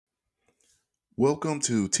Welcome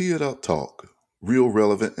to Tee It Up Talk, real,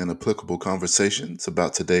 relevant, and applicable conversations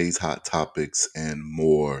about today's hot topics and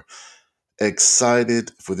more. Excited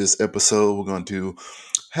for this episode. We're going to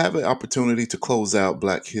have an opportunity to close out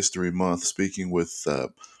Black History Month speaking with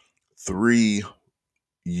three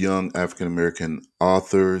young African American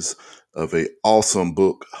authors of an awesome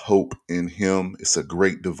book, Hope in Him. It's a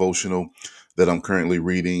great devotional that I'm currently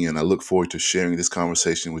reading, and I look forward to sharing this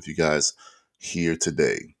conversation with you guys here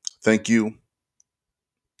today. Thank you,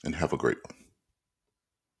 and have a great one.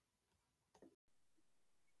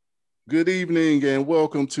 Good evening and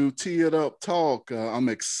welcome to Tee It Up Talk. I'm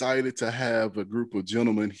excited to have a group of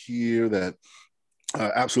gentlemen here that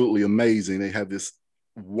are absolutely amazing. They have this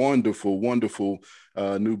wonderful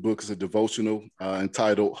new book. It's a devotional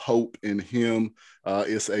entitled Hope in Him.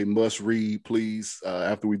 It's a must read. Please,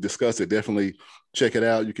 after we discuss it, definitely check it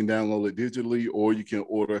out. You can download it digitally or you can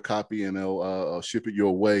order a copy and they'll ship it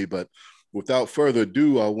your way. But without further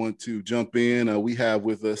ado, I want to jump in. We have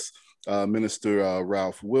with us Minister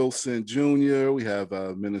Ralph Wilson Jr. We have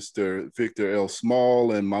Minister Victor L.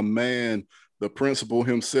 Small and my man, the principal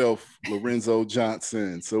himself, Lorenzo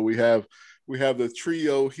Johnson. So we have the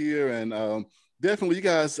trio here, and definitely, you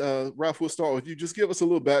guys. Ralph, we'll start with you. Just give us a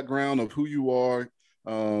little background of who you are.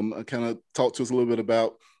 Kind of talk to us a little bit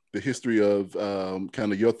about the history of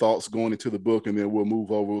kind of your thoughts going into the book, and then we'll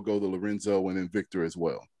move over. We'll go to Lorenzo and then Victor as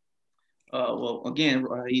well. Well, again,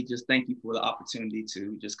 Raheed, just thank you for the opportunity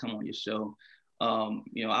to just come on your show.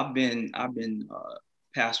 I've been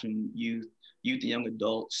pastoring youth and young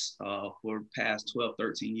adults for past 12,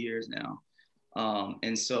 13 years now.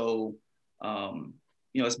 It's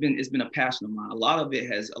been a passion of mine. A lot of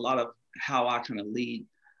how I kind of lead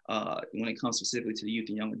when it comes specifically to the youth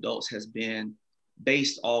and young adults has been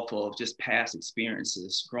based off of just past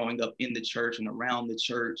experiences growing up in the church and around the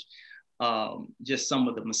church. Just some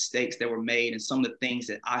of the mistakes that were made and some of the things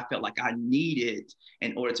that I felt like I needed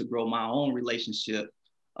in order to grow my own relationship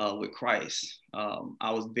with Christ.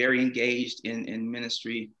 I was very engaged in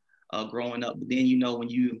ministry growing up, but then, when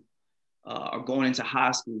you are going into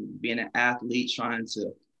high school, being an athlete, trying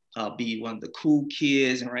to be one of the cool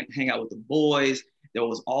kids and hang out with the boys, there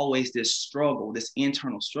was always this struggle, this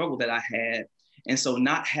internal struggle that I had. And so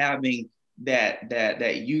not having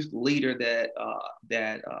that youth leader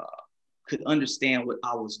that could understand what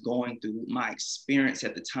I was going through, my experience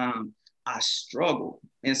at the time, I struggled.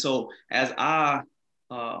 And so as I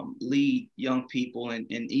lead young people and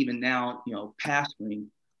even now, pastoring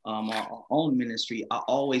our own ministry, I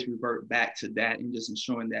always revert back to that and just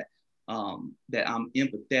ensuring that that I'm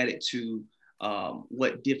empathetic to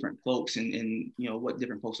what different folks and what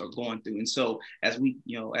different folks are going through. And so as we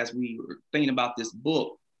were thinking about this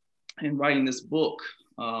book and writing this book,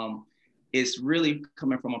 it's really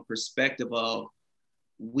coming from a perspective of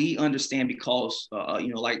we understand because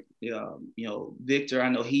Victor, I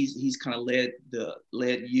know he's kind of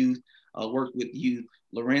led youth, worked with youth.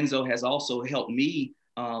 Lorenzo has also helped me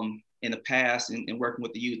in the past in working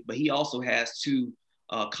with the youth, but he also has two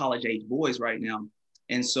college age boys right now.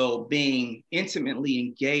 And so being intimately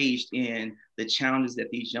engaged in the challenges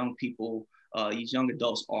that these young people, these young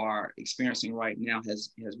adults are experiencing right now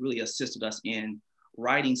has really assisted us in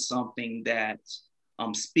writing something that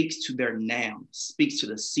speaks to their now, speaks to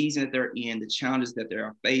the season that they're in, the challenges that they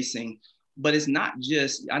are facing. But it's not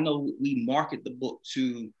just, I know we market the book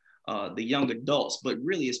to the young adults, but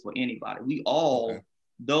really it's for anybody. We all, okay,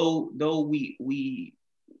 though we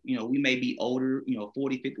may be older,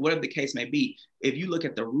 40, 50, whatever the case may be, if you look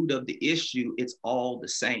at the root of the issue, it's all the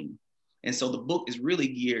same. And so the book is really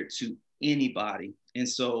geared to anybody. And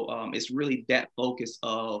so it's really that focus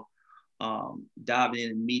of diving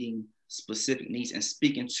in and meeting specific needs and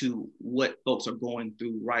speaking to what folks are going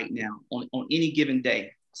through right now on any given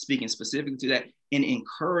day, speaking specifically to that and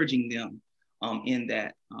encouraging them in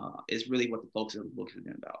that is really what the focus of the book has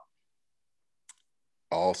been about.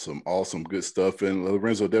 Awesome. Good stuff. And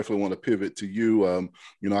Lorenzo, definitely want to pivot to you.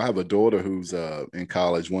 I have a daughter who's in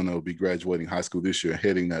college. One will be graduating high school this year,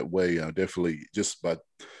 heading that way. Definitely just by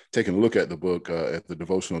taking a look at the book, at the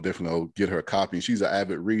devotional, definitely I'll get her a copy. And she's an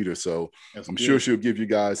avid reader, so I'm sure she'll give you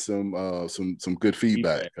guys some good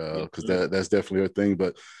feedback because that's definitely her thing.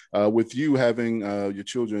 But with you having your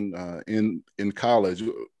children in college,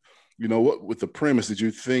 what with the premise, did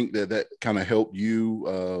you think that kind of helped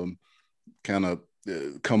you kind of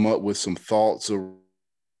come up with some thoughts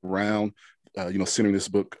around centering this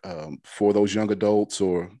book for those young adults,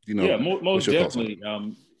 or most definitely.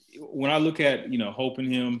 When I look at Hope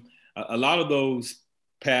in Him, a lot of those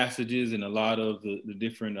passages and a lot of the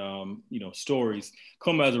different, stories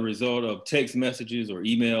come as a result of text messages or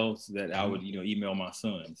emails that I would, email my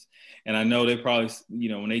sons. And I know they probably,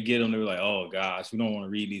 when they get them, they're like, oh gosh, we don't want to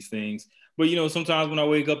read these things. But, sometimes when I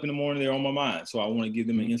wake up in the morning, they're on my mind. So I want to give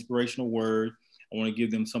them an inspirational word. I want to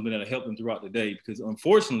give them something that'll help them throughout the day, because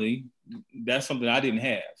unfortunately, that's something I didn't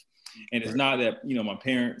have. And it's not that, my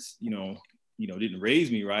parents, didn't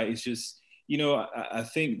raise me right. It's just, I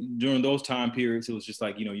think during those time periods, it was just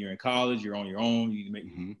like, you're in college, you're on your own, you make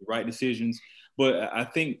the right decisions. But I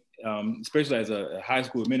think, especially as a high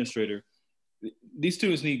school administrator, these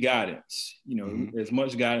students need guidance, as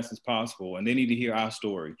much guidance as possible. And they need to hear our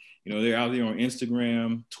story. They're out there on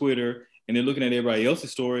Instagram, Twitter, and they're looking at everybody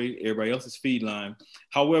else's story, everybody else's feed line.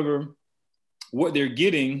 However, what they're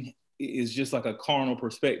getting is just like a carnal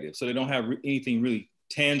perspective. So they don't have anything really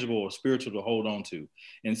tangible or spiritual to hold on to.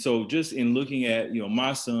 And so just in looking at,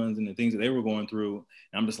 my sons and the things that they were going through,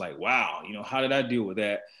 I'm just like, wow, how did I deal with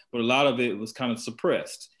that? But a lot of it was kind of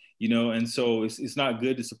suppressed, and so it's not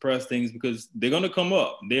good to suppress things, because they're going to come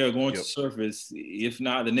up. They are going to surface, if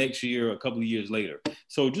not the next year, a couple of years later.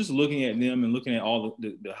 So just looking at them and looking at all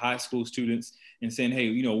the high school students and saying,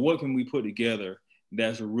 hey, what can we put together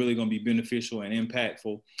that's really going to be beneficial and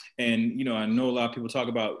impactful? And, I know a lot of people talk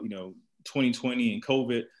about, 2020 and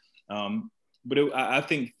COVID. But I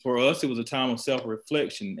think for us, it was a time of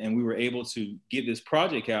self-reflection, and we were able to get this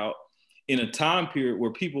project out in a time period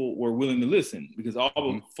where people were willing to listen, because all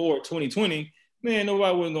before 2020, man,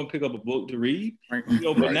 nobody wasn't going to pick up a book to read. Right.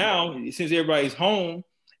 But now, since everybody's home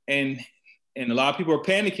and a lot of people are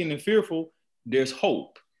panicking and fearful, there's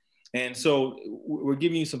hope. And so we're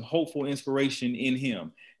giving you some hopeful inspiration in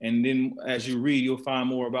him. And then as you read, you'll find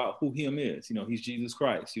more about who him is. He's Jesus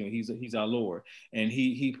Christ. He's our Lord, and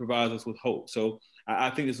he provides us with hope. So I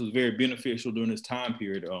think this was very beneficial during this time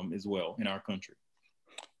period as well in our country.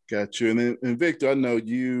 Got you. And Victor, I know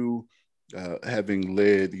you, having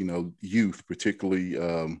led, youth, particularly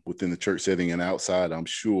within the church setting and outside, I'm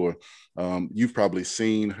sure you've probably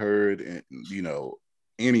seen, heard, and,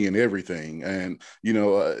 any and everything. And,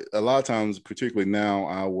 a lot of times, particularly now,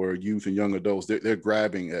 our youth and young adults, they're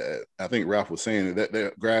grabbing, I think Ralph was saying that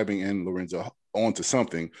they're grabbing, and Lorenzo, onto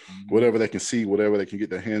something, whatever they can see, whatever they can get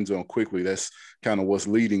their hands on quickly. That's kind of what's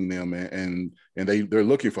leading them. And they're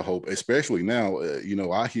looking for hope, especially now.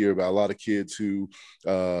 I hear about a lot of kids who,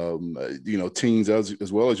 teens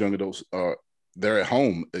as well as young adults they're at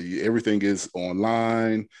home. Everything is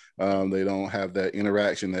online. They don't have that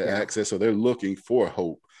interaction, that access. So they're looking for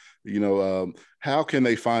hope. How can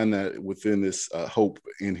they find that within this hope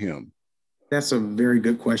in him? That's a very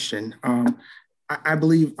good question. I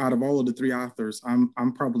believe out of all of the three authors,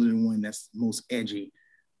 I'm probably the one that's most edgy.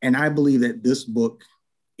 And I believe that this book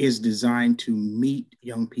is designed to meet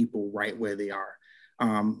young people right where they are.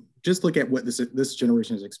 Just look at what this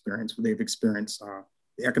generation has experienced. They've experienced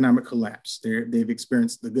the economic collapse. They've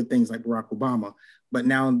experienced the good things like Barack Obama, but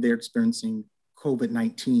now they're experiencing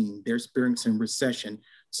COVID-19. They're experiencing recession.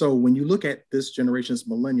 So when you look at this generation's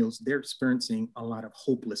millennials, they're experiencing a lot of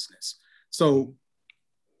hopelessness. So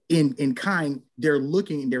in kind, they're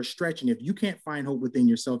looking and they're stretching. If you can't find hope within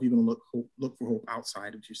yourself, you're going to look for hope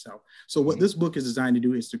outside of yourself. So what this book is designed to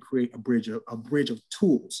do is to create a bridge of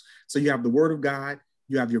tools. So you have the Word of God,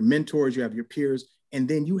 you have your mentors, you have your peers, and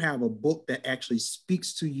then you have a book that actually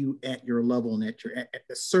speaks to you at your level and at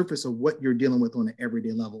the surface of what you're dealing with on an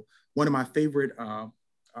everyday level. One of my favorite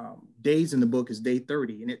days in the book is day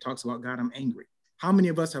 30, and it talks about, God, I'm angry. How many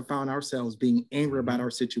of us have found ourselves being angry about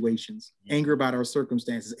our situations, angry about our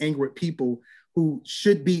circumstances, angry at people who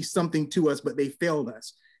should be something to us, but they failed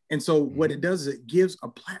us? And so what it does is it gives a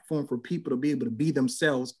platform for people to be able to be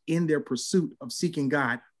themselves in their pursuit of seeking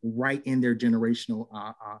God right in their generational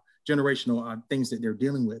things that they're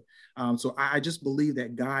dealing with. So I just believe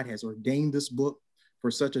that God has ordained this book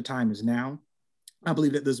for such a time as now. I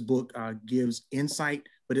believe that this book gives insight,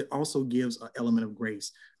 but it also gives an element of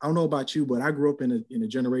grace. I don't know about you, but I grew up in a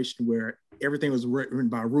generation where everything was written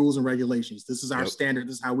by rules and regulations. This is our standard.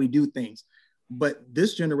 This is how we do things. But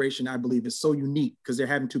this generation, I believe, is so unique because they're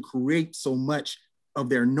having to create so much of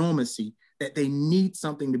their normacy that they need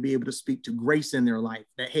something to be able to speak to grace in their life.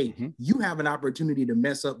 That, hey, you have an opportunity to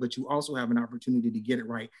mess up, but you also have an opportunity to get it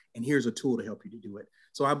right. And here's a tool to help you to do it.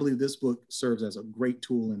 So I believe this book serves as a great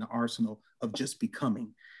tool in the arsenal of just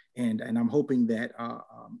becoming. And I'm hoping that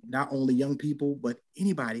not only young people, but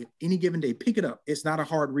anybody, any given day, pick it up. It's not a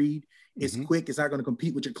hard read. It's quick. It's not going to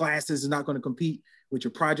compete with your classes. It's not going to compete with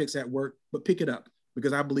your projects at work, but pick it up.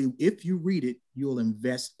 Because I believe if you read it, you'll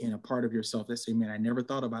invest in a part of yourself that say, man, I never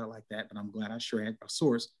thought about it like that, but I'm glad I sure had a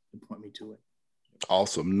source to point me to it.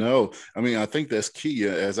 Awesome. No, I mean, I think that's key.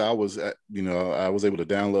 As I was, I was able to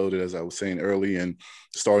download it, as I was saying early, and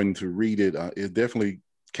starting to read it. It definitely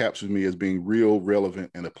captures me as being real,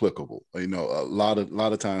 relevant, and applicable. A lot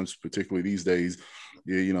of times, particularly these days,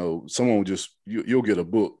 someone will just you'll get a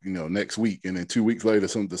book, next week, and then 2 weeks later,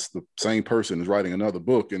 the same person is writing another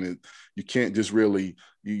book, and you can't just really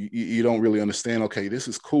you don't really understand. Okay, this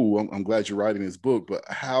is cool. I'm glad you're writing this book, but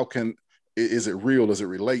is it real? Does it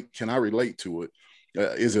relate? Can I relate to it?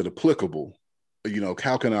 Is it applicable?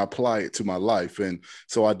 How can I apply it to my life? And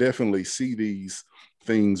so I definitely see these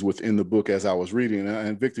things within the book as I was reading.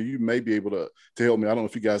 And Victor, you may be able to help me. I don't know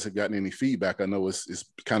if you guys have gotten any feedback. I know it's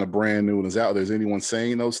kind of brand new and it's out there. Is anyone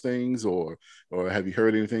saying those things, or have you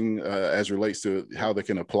heard anything as relates to how they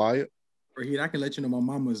can apply it? I can let you know my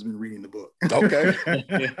mama has been reading the book. Okay.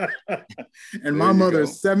 And my mother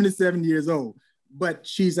is 77 years old, but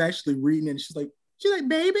she's actually reading it. And she's like,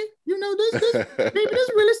 baby, this baby, this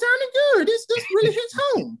really sounding good. This really hits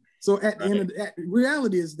home. So at the end of the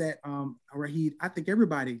reality is that, Rahid, I think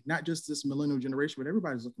everybody, not just this millennial generation, but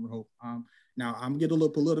everybody's looking for hope. Now I'm getting a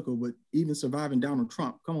little political, but even surviving Donald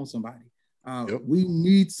Trump, come on, somebody. We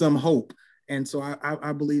need some hope. And so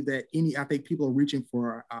I believe that I think people are reaching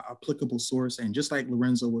for an applicable source. And just like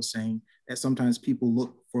Lorenzo was saying, that sometimes people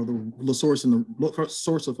look for the source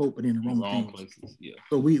source of hope, but in the wrong places. Yeah.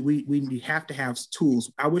 So we have to have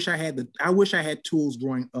tools. I wish I had tools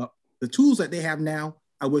growing up. The tools that they have now,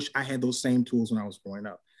 I wish I had those same tools when I was growing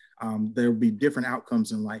up. There'll be different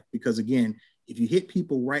outcomes in life because, again, if you hit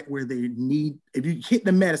people right where they need, if you hit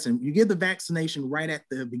the medicine, you give the vaccination right at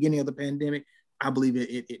the beginning of the pandemic, I believe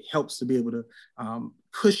it helps to be able to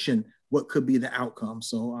cushion what could be the outcome.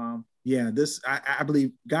 So I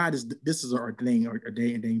believe this is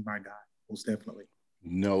ordained by God, most definitely.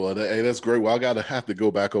 No, hey, that's great. Well, have to go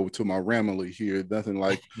back over to my Ramily here. Nothing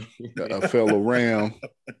like a fellow Ram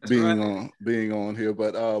being on here.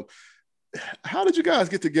 But how did you guys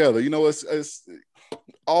get together? It's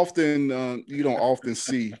often you don't often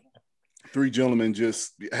see three gentlemen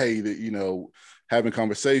just having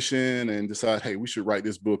conversation and decide, hey, we should write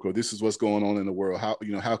this book, or this is what's going on in the world. How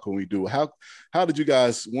can we do it? How did you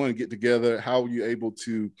guys get together? How were you able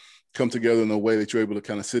to come together in a way that you're able to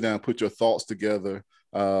kind of sit down, put your thoughts together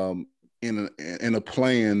in a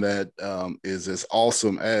plan that is as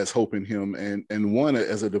awesome as Hope in Him, and one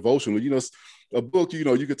as a devotional? A book, you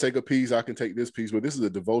could take a piece, I can take this piece, but this is a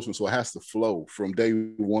devotion, so it has to flow from day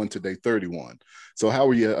 1 to day 31. So how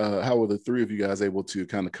were the three of you guys able to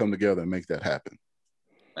kind of come together and make that happen?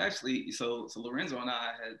 Actually, so Lorenzo and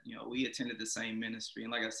I had, we attended the same ministry,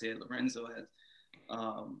 and like I said, Lorenzo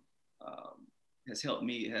has helped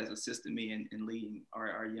me, has assisted me in leading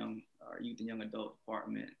our youth and young adult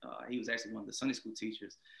department. He was actually one of the Sunday school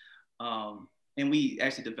teachers. And we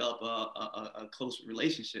actually developed a close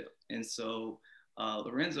relationship. And so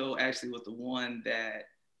Lorenzo actually was the one that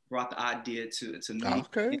brought the idea to me.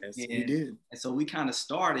 Okay. Yes, he did. And so we kind of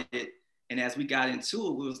started it. And as we got into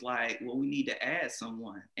it, we was like, well, we need to add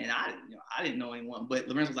someone. And I didn't know anyone, but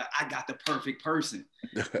Lorenzo was like, I got the perfect person.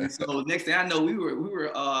 And so next thing I know, we were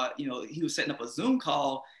he was setting up a Zoom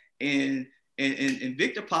call, and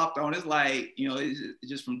Victor popped on. It's like, it's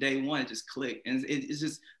just from day one, it just clicked. And it's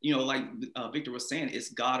just, like Victor was saying,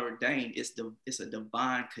 it's God ordained. It's a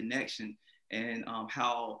divine connection. And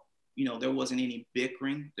how, there wasn't any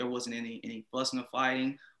bickering. There wasn't any fussing or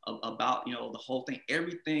fighting about, the whole thing.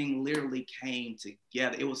 Everything literally came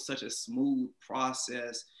together. It was such a smooth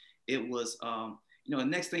process. It was, the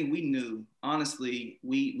next thing we knew, honestly,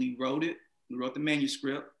 we wrote it. We wrote the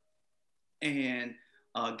manuscript and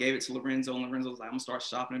gave it to Lorenzo, and Lorenzo was like, I'm gonna start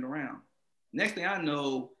shopping it around. Next thing I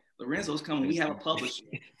know, Lorenzo's coming. We have a publisher.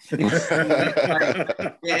 And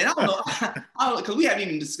I don't know, because we haven't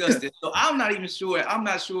even discussed it. So I'm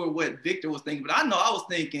not sure what Victor was thinking, but I know I was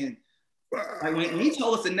thinking, like when he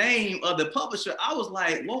told us the name of the publisher, I was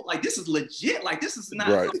like, whoa, like this is legit. Like this is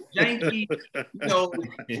not janky,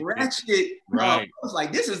 ratchet. Right. I was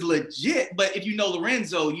like, this is legit. But if you know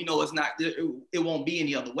Lorenzo, it's not, it won't be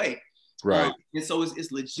any other way. Right. And so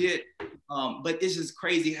it's legit. But it's just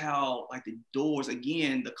crazy how like the doors,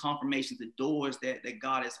 again, the confirmations, the doors that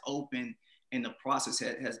God has opened, and the process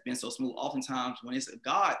has been so smooth. Oftentimes when it's a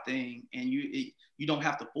God thing and you don't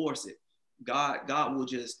have to force it, God will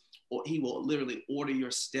just, or he will literally order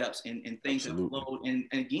your steps and things that flow. And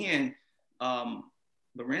again,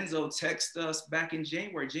 Lorenzo texted us back in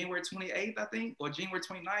January 28th, I think, or January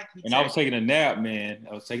 29th. And I was taking a nap, man.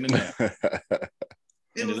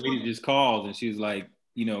 And the lady just called and she was like,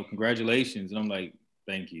 congratulations. And I'm like,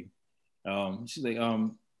 thank you. She's like,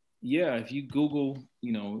 yeah, if you Google,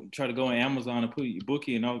 try to go on Amazon and put your book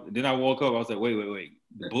in, then I woke up, I was like, wait,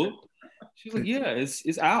 the book? She's like, yeah,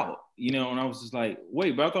 it's out, and I was just like,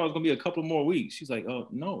 wait, but I thought it was gonna be a couple more weeks. She's like, oh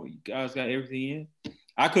no, you guys got everything in.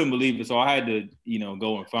 I couldn't believe it, so I had to,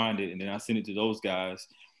 go and find it, and then I sent it to those guys.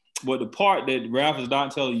 But the part that Ralph is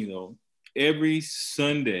not telling you though, every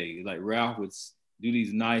Sunday, like Ralph would do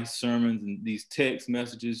these nice sermons and these text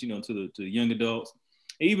messages, to the young adults.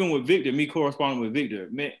 Even with Victor, me corresponding with Victor,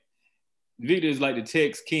 man, Victor is like the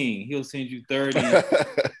text king. He'll send you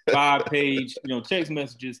 35-page, text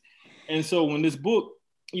messages. And so when this book,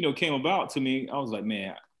 came about to me, I was like,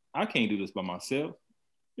 man, I can't do this by myself.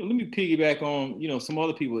 Let me piggyback on, some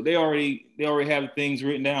other people. They already have things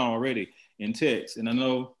written down already in text. And I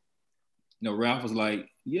know, Ralph was like,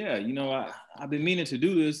 yeah, I've been meaning to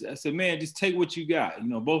do this. I said, man, just take what you got.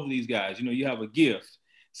 Both of these guys, you have a gift.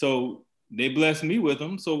 So they blessed me with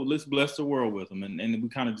them, so let's bless the world with them. And we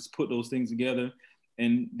kind of just put those things together.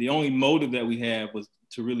 And the only motive that we had was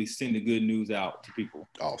to really send the good news out to people.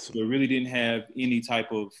 Awesome. So it really didn't have any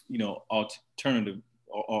type of, alternative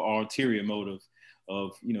or ulterior motive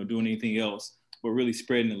of, doing anything else, but really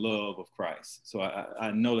spreading the love of Christ. So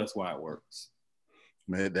I know that's why it works.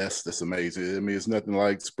 Man, that's amazing. I mean, it's nothing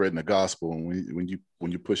like spreading the gospel. And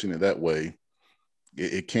when you're pushing it that way,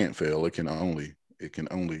 it can't fail. It can only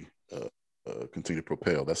continue to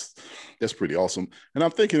propel. That's pretty awesome. And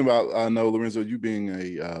I'm thinking about, I know, Lorenzo, you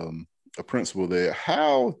being a principal there,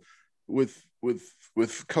 how with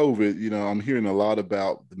COVID, I'm hearing a lot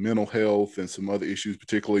about the mental health and some other issues,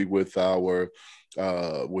 particularly with our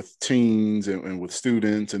with teens and with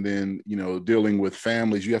students, and then dealing with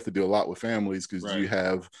families. You have to deal a lot with families because right. You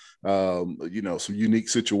have some unique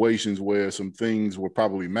situations where some things were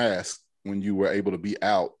probably masked when you were able to be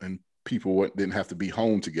out and people didn't have to be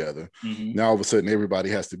home together. Mm-hmm. Now all of a sudden everybody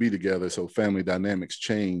has to be together, so family dynamics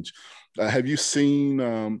change. Have you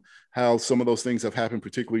seen how some of those things have happened,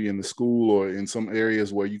 particularly in the school or in some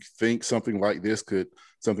areas where you think something like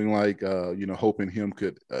Hope in Him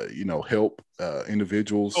could help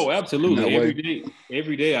individuals? Oh, absolutely.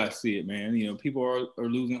 Every day I see it, man. People are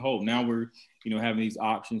losing hope. Now we're having these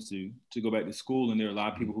options to go back to school, and there are a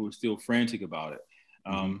lot of people who are still frantic about it.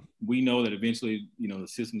 We know that eventually, the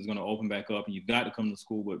system is going to open back up and you've got to come to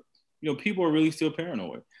school, but, people are really still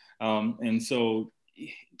paranoid. And so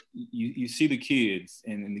you see the kids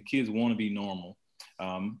and the kids want to be normal.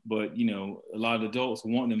 But, a lot of adults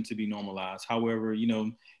want them to be normalized. However,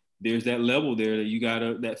 there's that level there that you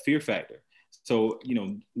that fear factor. So,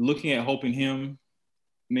 looking at Hope in Him,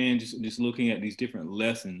 man, just looking at these different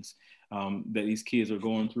lessons that these kids are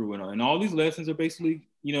going through. And all these lessons are basically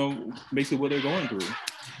what they're going through.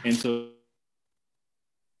 And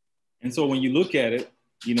so when you look at it,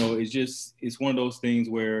 it's one of those things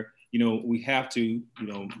where, we have to,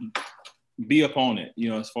 be up on it,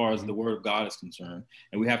 as far as the word of God is concerned.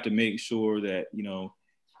 And we have to make sure that,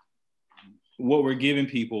 what we're giving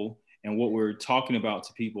people and what we're talking about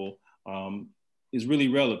to people is really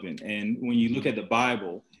relevant. And when you look at the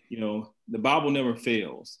Bible, the Bible never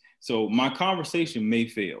fails. So my conversation may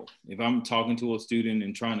fail. If I'm talking to a student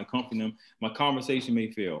and trying to comfort them, my conversation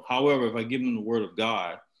may fail. However, if I give them the word of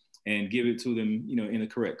God and give it to them, in the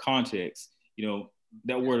correct context,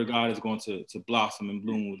 that word of God is going to blossom and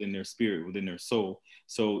bloom within their spirit, within their soul.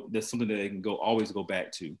 So that's something that they can always go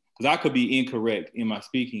back to. Because I could be incorrect in my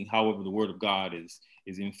speaking. However, the word of God is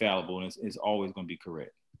infallible and it's always going to be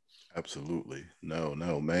correct. Absolutely. No,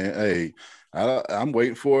 man. Hey, I'm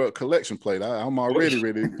waiting for a collection plate. I'm already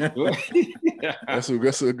ready. Yeah. That's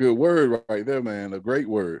a good word right there, man. A great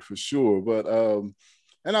word for sure. But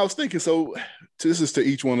and I was thinking, so this is to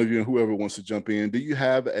each one of you and whoever wants to jump in. Do you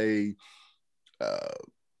have a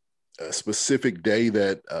specific day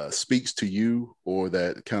that speaks to you or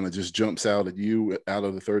that kind of just jumps out at you out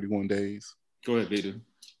of the 31 days? Go ahead, Peter.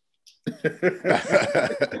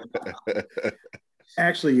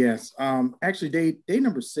 Actually, yes. Actually, day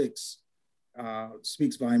number 6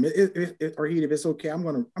 speaks volume. Arheed, if it's okay, I'm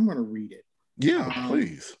gonna read it. Yeah,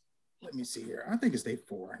 please. Let me see here. I think it's day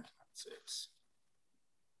 4, not 6.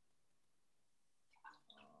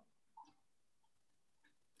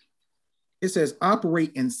 It says,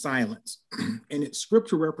 "Operate in silence," and its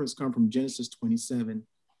scripture reference come from Genesis 27.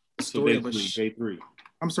 The story of day 3.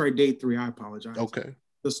 I'm sorry, day 3. I apologize. Okay.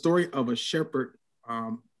 The story of a shepherd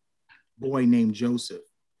boy named Joseph.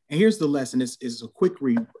 And here's the lesson. It's a quick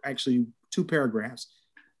read, actually 2 paragraphs.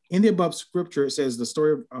 In the above scripture, it says the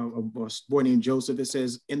story of a boy named Joseph. It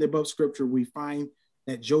says, in the above scripture, we find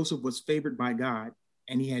that Joseph was favored by God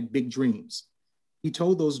and he had big dreams. He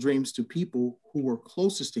told those dreams to people who were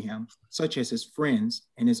closest to him, such as his friends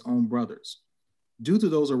and his own brothers. Due to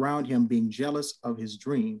those around him being jealous of his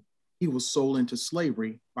dream, he was sold into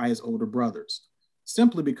slavery by his older brothers,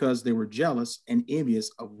 simply because they were jealous and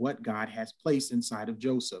envious of what God has placed inside of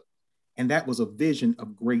Joseph. And that was a vision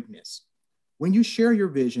of greatness. When you share your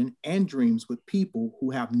vision and dreams with people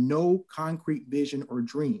who have no concrete vision or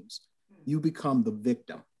dreams, you become the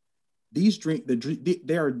victim.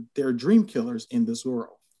 There are dream killers in this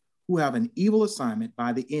world who have an evil assignment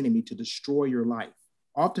by the enemy to destroy your life.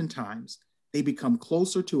 Oftentimes, they become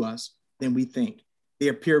closer to us than we think. They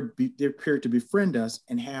appear to befriend us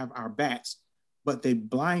and have our backs, but they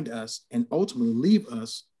blind us and ultimately leave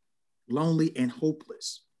us lonely and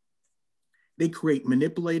hopeless. They create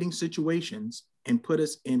manipulating situations and put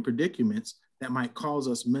us in predicaments that might cause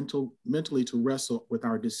us mentally to wrestle with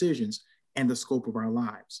our decisions and the scope of our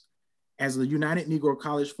lives. As the United Negro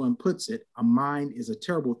College Fund puts it, a mind is a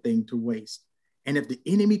terrible thing to waste. And if the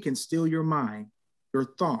enemy can steal your mind, your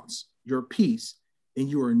thoughts, your peace, then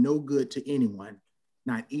you are no good to anyone,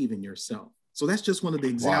 not even yourself. So that's just one of the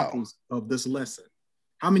examples of this lesson.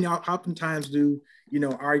 How many oftentimes do,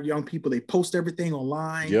 our young people, they post everything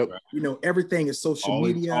online. Yep. Everything is social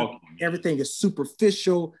media. Everything is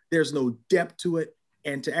superficial. There's no depth to it.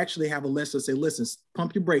 And to actually have a lesson say, listen,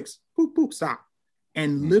 pump your brakes, poop, poop, stop.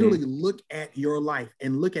 And literally look at your life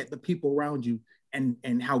and look at the people around you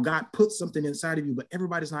and how God put something inside of you, but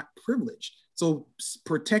everybody's not privileged. So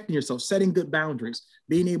protecting yourself, setting good boundaries,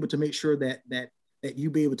 being able to make sure that you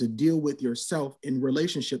be able to deal with yourself in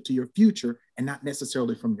relationship to your future and not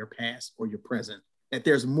necessarily from your past or your present, that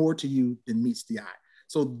there's more to you than meets the eye.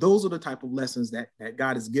 So those are the type of lessons that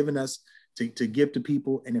God has given us to give to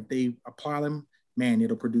people. And if they apply them, man,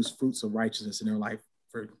 it'll produce fruits of righteousness in their life.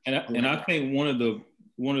 And I think one of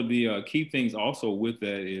the key things also with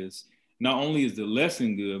that is not only is the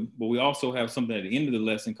lesson good, but we also have something at the end of the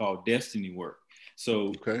lesson called destiny work.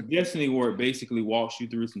 So destiny work basically walks you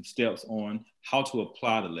through some steps on how to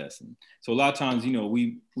apply the lesson. So a lot of times,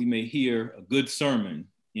 we may hear a good sermon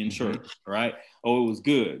in church, right? Oh, it was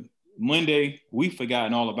good. Monday, we've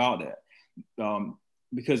forgotten all about that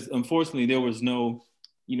because unfortunately there was no,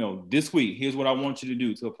 this week, here's what I want you to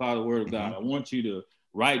do to apply the word of God. I want you to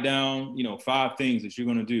write down, 5 things that you're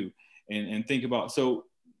going to do and think about. So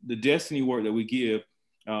the destiny work that we give,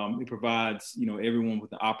 it provides, everyone with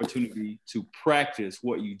the opportunity to practice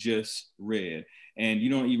what you just read. And you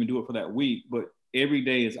don't even do it for that week, but every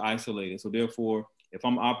day is isolated. So therefore, if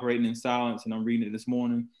I'm operating in silence and I'm reading it this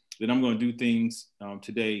morning, then I'm going to do things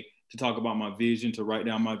today to talk about my vision, to write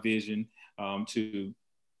down my vision, to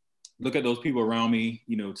look at those people around me,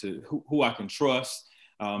 to who I can trust,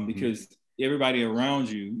 because everybody around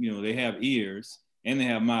you, they have ears and they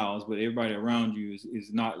have mouths, but everybody around you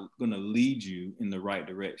is not going to lead you in the right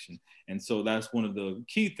direction. And so that's one of the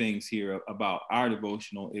key things here about our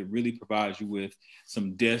devotional. It really provides you with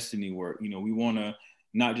some destiny work. We want to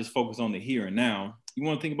not just focus on the here and now. You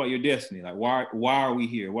want to think about your destiny. Like, why are we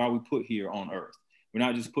here? Why are we put here on earth? We're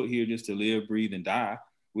not just put here just to live, breathe, and die.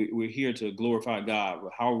 We're here to glorify God.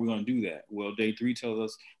 But how are we going to do that? Well, day 3 tells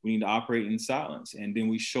us we need to operate in silence. And then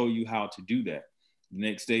we show you how to do that. The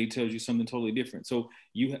next day tells you something totally different. So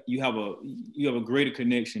you have a greater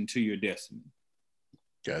connection to your destiny.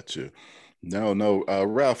 Gotcha. No.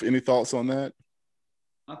 Ralph, any thoughts on that?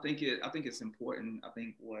 I think it's important. I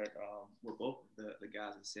think what both the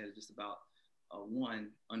guys have said is just about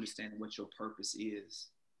one, understanding what your purpose is.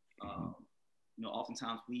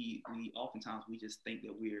 Oftentimes we just think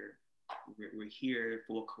that we're here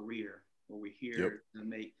for a career, or we're here to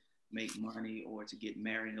make money or to get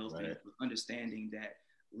married and those things, with understanding that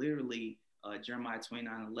literally Jeremiah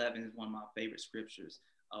 29:11 is one of my favorite scriptures.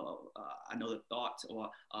 I know the thoughts, or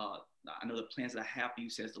I know the plans that I have for you,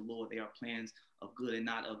 says the Lord. They are plans of good and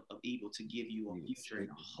not of evil, to give you a future and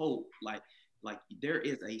a hope. Like there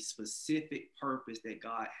is a specific purpose that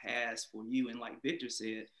God has for you. And like Victor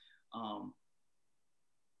said,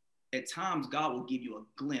 at times God will give you a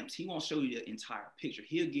glimpse. He won't show you the entire picture.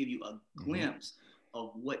 He'll give you a glimpse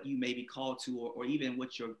of what you may be called to, or even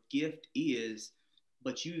what your gift is.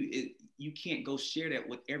 But you can't go share that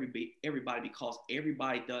with everybody because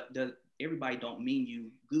everybody don't mean you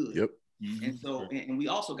good. Yep. And so, and we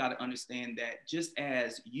also got to understand that just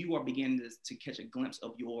as you are beginning to catch a glimpse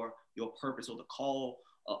of your purpose or the call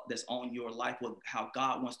that's on your life, with how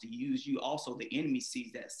God wants to use you, also the enemy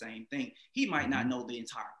sees that same thing. He might not know the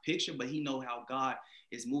entire picture, but he knows how God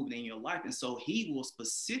is moving in your life. And so he will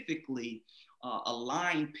specifically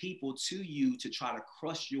align people to you to try to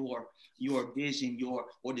crush your vision,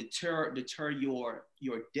 or deter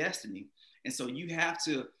your destiny. And so you have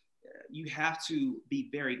to be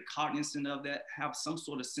very cognizant of that, have some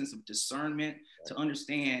sort of sense of discernment to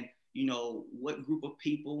understand you know, what group of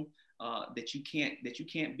people that you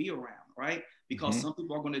can't be around, right? Because some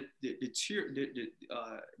people are going to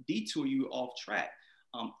detour you off track.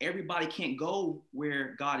 Everybody can't go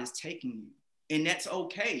where God is taking you, and that's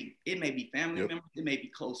okay. It may be family members, it may be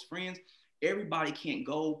close friends. Everybody can't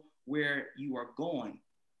go where you are going,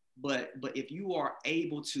 but if you are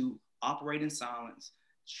able to operate in silence,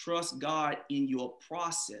 trust God in your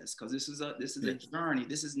process, because this is a journey.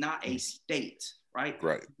 This is not a state, right?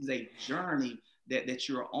 Right. This is a journey that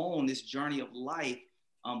you're on, this journey of life.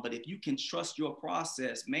 But if you can trust your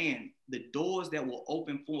process, man, the doors that will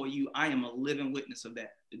open for you, I am a living witness of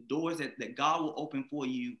that. The doors that God will open for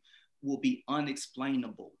you will be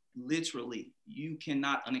unexplainable. Literally, you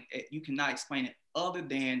cannot explain it other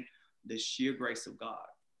than the sheer grace of God.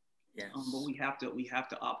 Yes. But we have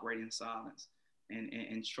to operate in silence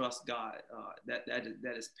and trust God.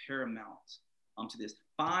 That is paramount to this.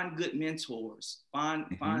 Find good mentors. Find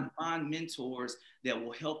mentors that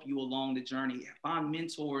will help you along the journey. Find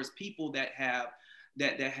mentors, people that have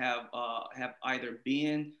either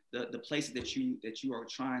been the places that you are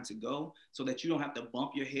trying to go, so that you don't have to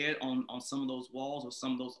bump your head on some of those walls or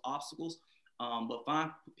some of those obstacles. But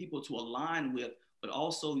find people to align with, but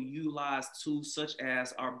also utilize tools such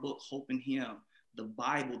as our book, Hope in Him, the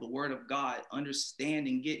Bible, the Word of God,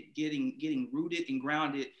 understanding, getting rooted and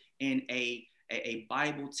grounded in a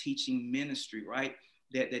Bible teaching ministry, right?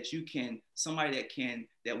 That you can, somebody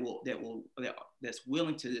that's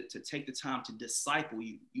willing to take the time to disciple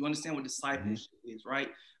you. You understand what discipleship is,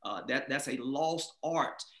 right? That's a lost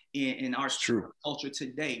art in our culture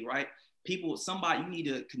today, right? You need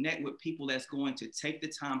to connect with people that's going to take the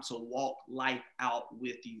time to walk life out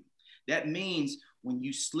with you. That means when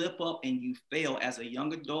you slip up and you fail as a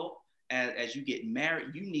young adult, as you get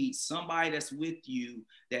married, you need somebody that's with you,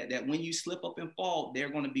 that when you slip up and fall, they're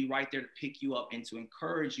going to be right there to pick you up and to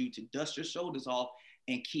encourage you to dust your shoulders off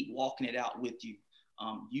and keep walking it out with you.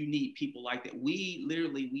 You need people like that. We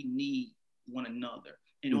need one another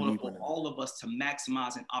in order for all of us to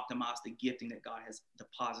maximize and optimize the gifting that God has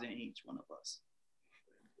deposited in each one of us.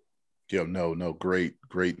 Yeah, no, great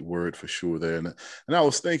word for sure there. And I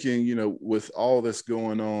was thinking, you know, with all that's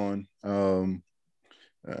going on,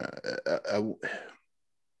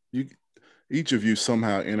 each of you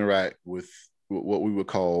somehow interact with what we would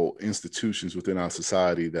call institutions within our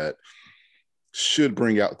society that should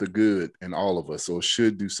bring out the good in all of us, or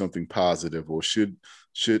should do something positive, or should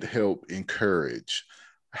help encourage.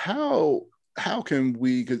 How can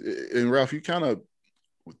we, and Ralph, you kind of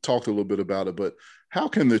talked a little bit about it, but how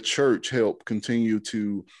can the church help continue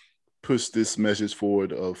to push this message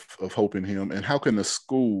forward of hope in Him? And how can the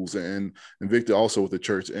schools, and Victor also with the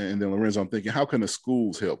church, and then Lorenzo, I'm thinking, how can the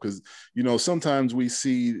schools help? Because, you know, sometimes we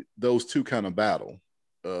see those two kind of battle.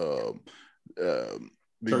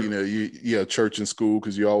 Church and school,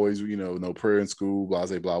 because you always, no prayer in school, blah,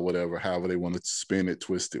 blah, blah, whatever, however they want to spin it,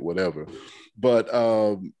 twist it, whatever. But,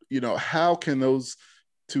 how can those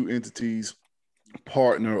two entities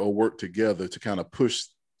partner or work together to kind of push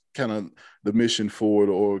kind of the mission forward,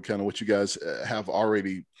 or kind of what you guys have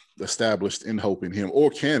already established in Hope in Him? Or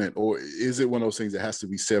can it, or is it one of those things that has to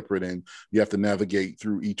be separate and you have to navigate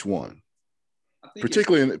through each one?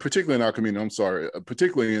 Particularly in our community,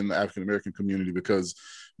 particularly in the African-American community, because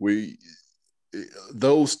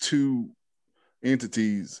those two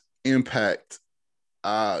entities impact,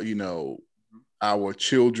 our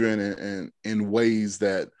children and in ways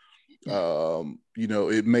that,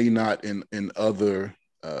 it may not in other,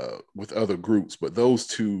 with other groups, but those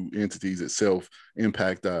two entities itself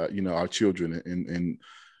impact, our children in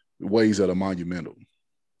ways that are monumental.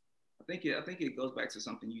 I think it goes back to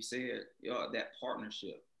something you said, that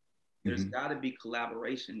partnership. There's got to be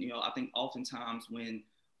collaboration. I think oftentimes when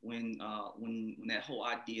that whole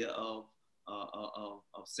idea of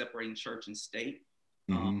separating church and state,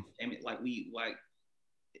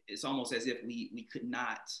 it's almost as if we could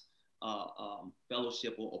not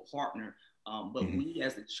fellowship or partner. But we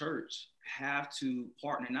as the church have to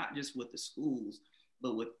partner not just with the schools,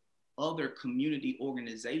 but with other community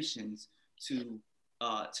organizations to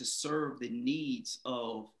serve the needs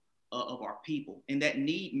of our people. And that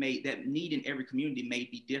need in every community may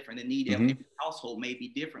be different. The need of every household may be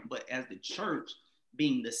different. But as the church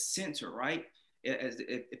being the center, right?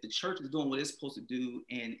 If the church is doing what it's supposed to do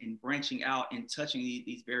and branching out and touching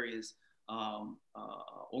these various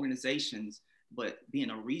organizations, but being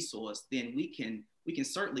a resource, then we can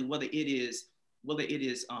certainly, whether it is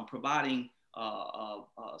providing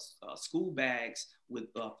school bags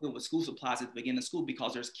filled with school supplies at the beginning of school,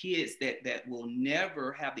 because there's kids that will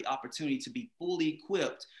never have the opportunity to be fully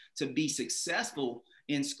equipped to be successful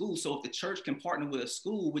in school. So if the church can partner with a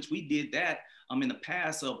school, which we did that in the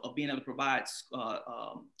past of being able to provide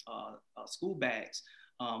school bags.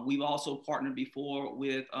 We've also partnered before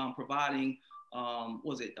with providing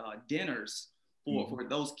dinners for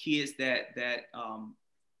those kids that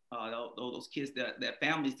those kids that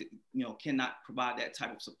families cannot provide that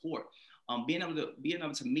type of support. Being able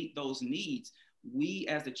to meet those needs. We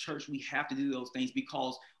as the church, we have to do those things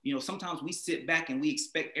because, sometimes we sit back and we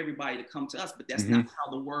expect everybody to come to us, but that's not how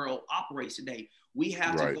the world operates today. We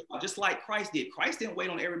have to go out just like Christ did. Christ didn't wait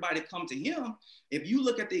on everybody to come to him. If you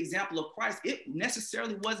look at the example of Christ, it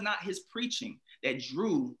necessarily was not his preaching that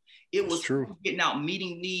drew. It was getting out,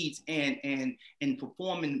 meeting needs and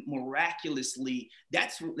performing miraculously.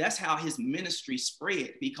 That's how his ministry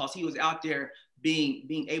spread, because he was out there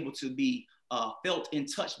being able to be felt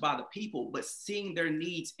and touched by the people, but seeing their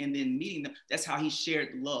needs and then meeting them. That's how he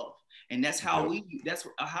shared love, and that's how we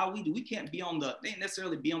do. We can't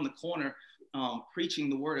necessarily be on the corner preaching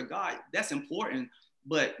the word of God. That's important,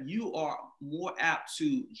 but you are more apt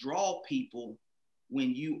to draw people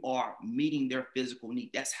when you are meeting their physical need.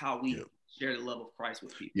 That's how we share the love of Christ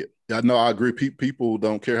with people. Yeah, no, I agree. People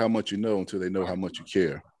don't care how much you know until they know how much you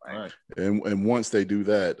care. Right. And once they do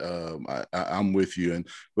that, I'm with you. And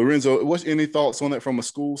Lorenzo, what's any thoughts on that from a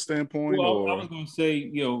school standpoint? Well, I was going to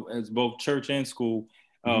say, as both church and school,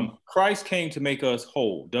 Christ came to make us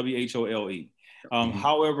whole, WHOLE.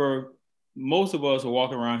 However, most of us are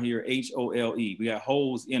walking around here HOLE. We got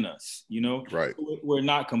holes in us, Right. We're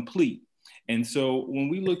not complete. And so when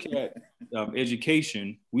we look at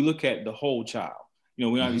education, we look at the whole child.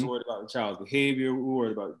 We're not just worried about the child's behavior. We're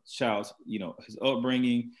worried about the child's, his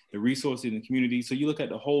upbringing, the resources in the community. So you look at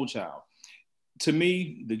the whole child. To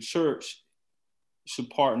me, the church should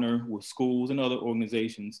partner with schools and other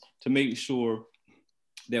organizations to make sure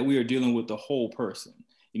that we are dealing with the whole person.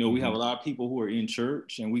 We have a lot of people who are in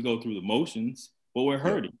church and we go through the motions, but we're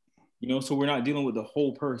hurting, so we're not dealing with the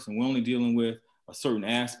whole person. We're only dealing with a certain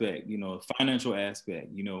aspect, a financial aspect.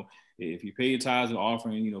 If you pay your tithes and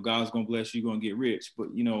offering, God's going to bless you, you're going to get rich. But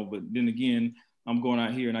then again, I'm going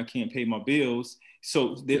out here and I can't pay my bills.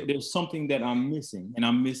 So there's something that I'm missing, and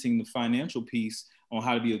I'm missing the financial piece on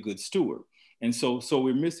how to be a good steward. And so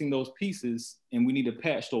we're missing those pieces, and we need to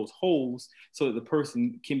patch those holes so that the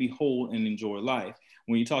person can be whole and enjoy life.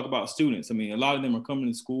 When you talk about students, a lot of them are coming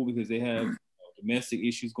to school because they have domestic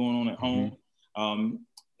issues going on at home.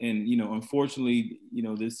 And, unfortunately,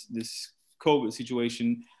 this COVID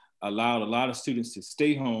situation allowed a lot of students to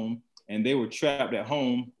stay home, and they were trapped at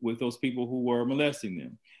home with those people who were molesting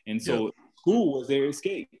them. And so school was their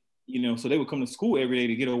escape, so they would come to school every day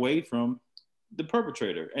to get away from the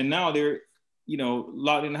perpetrator. And now they're,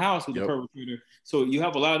 locked in the house with the perpetrator. So you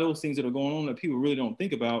have a lot of those things that are going on that people really don't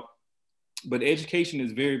think about. But education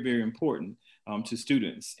is very, very important to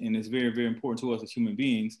students, and it's very, very important to us as human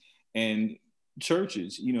beings. And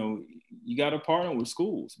churches, you got to partner with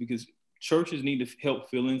schools, because churches need to help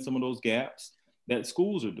fill in some of those gaps that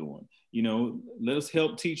schools are doing. Let us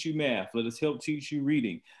help teach you math. Let us help teach you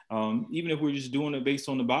reading. Even if we're just doing it based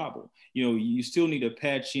on the Bible, you still need to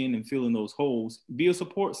patch in and fill in those holes. Be a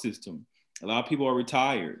support system. A lot of people are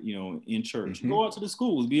retired, in church. Go out to the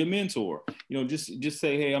schools, be a mentor. Just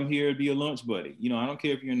say, hey, I'm here to be a lunch buddy. I don't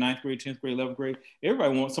care if you're in 9th grade, 10th grade, 11th grade.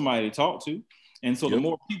 Everybody wants somebody to talk to. And so the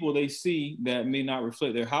more people they see that may not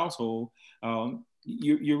reflect their household,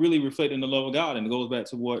 you're really reflecting the love of God. And it goes back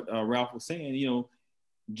to what Ralph was saying.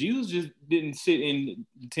 Jesus just didn't sit in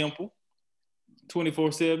the temple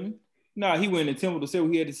 24/7. No, he went in the temple to say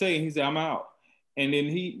what he had to say, and he said, I'm out. And then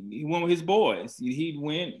he went with his boys. He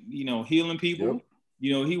went, healing people.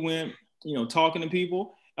 He went, talking to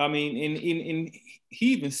people. And he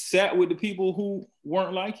even sat with the people who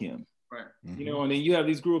weren't like him. Right. And then you have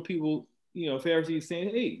these group of people, Pharisees saying,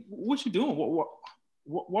 hey, what you doing?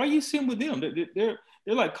 Why are you sitting with them? They're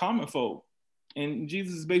like common folk. And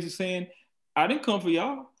Jesus is basically saying, I didn't come for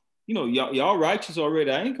y'all. Y'all righteous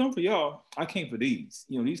already. I ain't come for y'all. I came for these.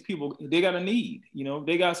 These people, they got a need.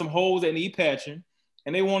 They got some holes that need patching,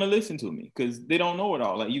 and they want to listen to me because they don't know it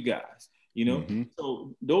all like you guys.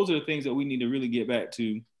 So those are the things that we need to really get back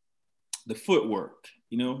to. The footwork.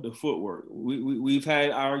 The footwork. We've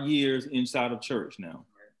had our years inside of church now.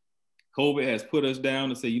 COVID has put us down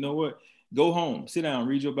to say, you know what? Go home, sit down,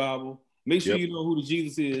 read your Bible. Make sure you know who the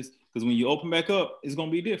Jesus is, because when you open back up, it's going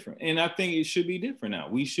to be different. And I think it should be different now.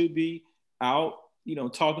 We should be out,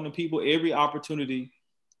 talking to people every opportunity.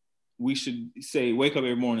 We should say, wake up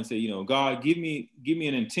every morning and say, God, give me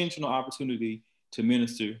an intentional opportunity to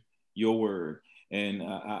minister your word. And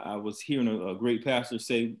I was hearing a great pastor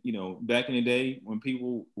say, back in the day when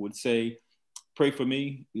people would say, pray for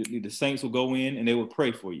me. The saints will go in and they will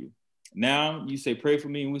pray for you. Now you say, pray for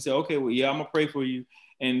me. And we say, okay, well, yeah, I'm gonna pray for you.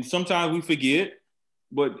 And sometimes we forget,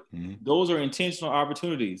 but those are intentional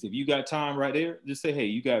opportunities. If you got time right there, just say, hey,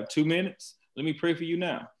 you got 2 minutes. Let me pray for you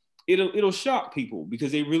now. It'll shock people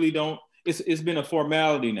because they really don't, it's been a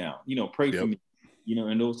formality now, pray for me,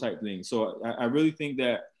 and those type of things. So I really think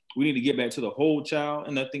that we need to get back to the whole child.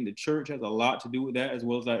 And I think the church has a lot to do with that, as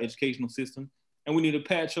well as our educational system. And we need to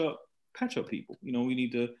patch up people. We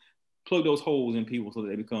need to plug those holes in people so that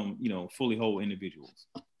they become, fully whole individuals.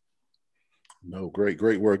 No, great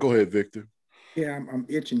word. Go ahead, Victor. Yeah, I'm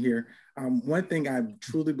itching here. One thing I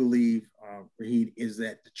truly believe, Rahid, is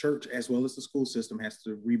that the church, as well as the school system, has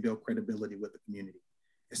to rebuild credibility with the community,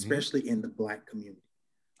 especially in the Black community.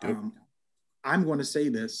 Yep. I'm going to say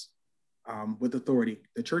this with authority.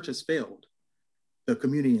 The church has failed the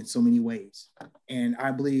community in so many ways. And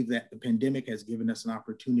I believe that the pandemic has given us an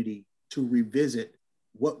opportunity to revisit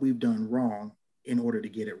what we've done wrong in order to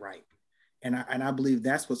get it right. And I believe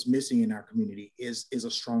that's what's missing in our community is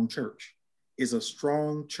a strong church. Is a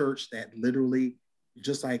strong church that literally,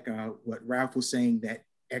 just like what Ralph was saying, that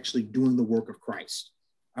actually doing the work of Christ.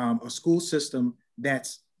 A school system that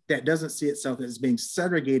doesn't see itself as being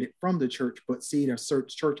segregated from the church, but see a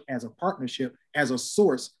church as a partnership, as a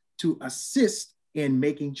source to assist in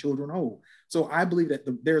making children whole. So I believe that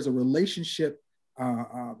there's a relationship,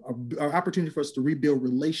 an opportunity for us to rebuild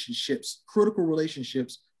relationships, critical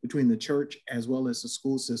relationships between the church as well as the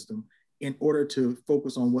school system, in order to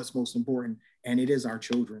focus on what's most important, and it is our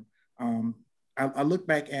children. I look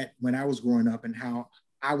back at when I was growing up and how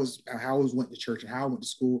I went to church and how I went to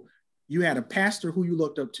school. You had a pastor who you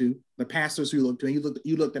looked up to, the pastors who you looked to, and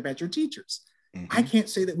you looked up at your teachers. I can't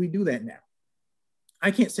say that we do that now.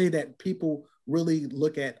 I can't say that people really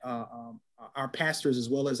look at our pastors as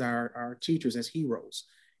well as our teachers as heroes.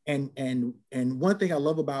 And one thing I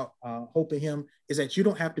love about Hope in Him is that you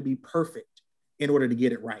don't have to be perfect in order to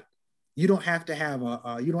get it right. You don't have to have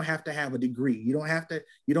a degree. You don't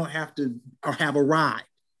have to or have a ride,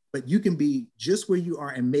 but you can be just where you are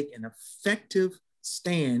and make an effective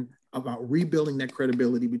stand about rebuilding that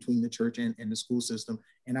credibility between the church and the school system.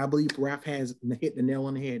 And I believe Ralph has hit the nail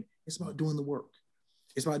on the head. It's about doing the work.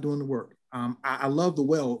 It's about doing the work. I love the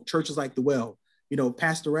Well, churches like the Well.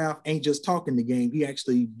 Pastor Ralph ain't just talking the game. He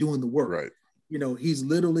actually doing the work. Right. He's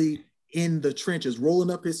literally in the trenches,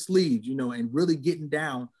 rolling up his sleeves, and really getting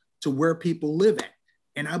down to where people live at.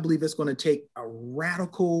 And I believe it's going to take a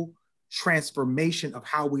radical transformation of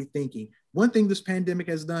how we're thinking. One thing this pandemic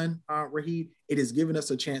has done, Rahid, it has given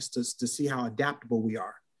us a chance to see how adaptable we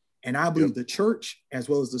are. And I believe the church, as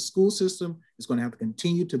well as the school system, is going to have to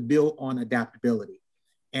continue to build on adaptability.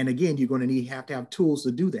 And again, you're going to have to have tools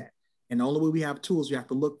to do that. And the only way we have tools, you have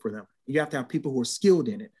to look for them. You have to have people who are skilled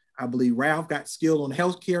in it. I believe Ralph got skilled on the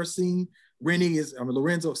healthcare scene.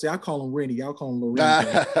 Lorenzo, I call him Rennie. Y'all call him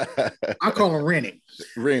Lorenzo. I call him Rennie.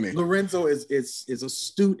 Lorenzo is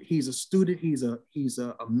astute. He's a student. He's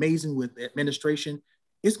amazing with administration.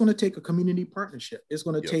 It's going to take a community partnership. It's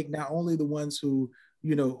going to take not only the ones who've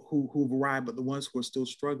arrived, but the ones who are still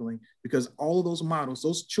struggling, because all of those models,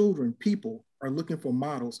 those children, people are looking for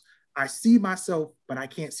models. I see myself, but I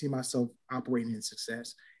can't see myself operating in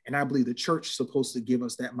success. And I believe the church is supposed to give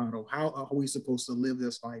us that model. How are we supposed to live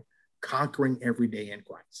this life? Conquering every day in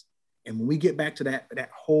Christ. And when we get back to that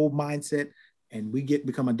whole mindset and we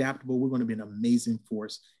become adaptable, we're going to be an amazing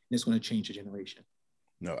force, and it's going to change a generation.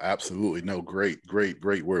 No, absolutely. No, great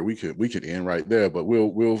word. We could end right there, but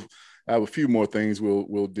we'll have a few more things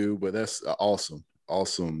we'll do, but that's awesome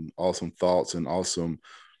thoughts and awesome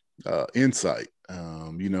insight.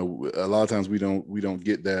 A lot of times we don't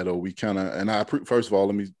get that, or we kind of, and first of all,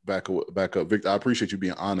 let me back up, Victor. I appreciate you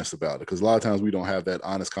being honest about it, because a lot of times we don't have that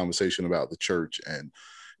honest conversation about the church and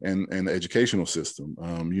the educational system.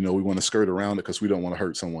 We want to skirt around it because we don't want to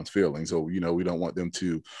hurt someone's feelings, or we don't want them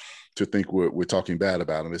to think we're talking bad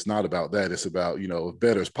about them. It's not about that. It's about, if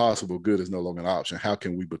better is possible, good is no longer an option. How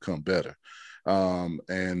can we become better?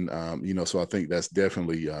 So I think that's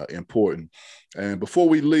definitely important. And before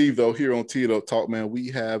we leave, though, here on Tee It Up Talk, man, we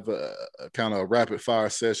have a kind of a rapid fire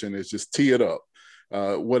session. It's just tee it up.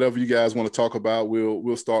 Whatever you guys want to talk about,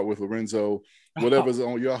 we'll start with Lorenzo. Whatever's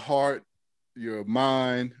on your heart, your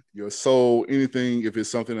mind, your soul, anything. If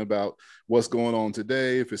it's something about what's going on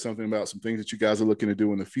today, if it's something about some things that you guys are looking to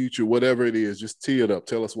do in the future, whatever it is, just tee it up.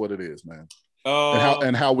 Tell us what it is, man,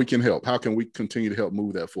 and how we can help. How can we continue to help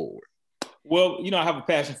move that forward? Well, I have a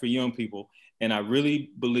passion for young people, and I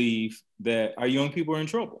really believe that our young people are in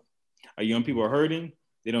trouble. Our young people are hurting.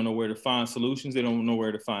 They don't know where to find solutions. They don't know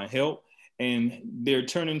where to find help, and they're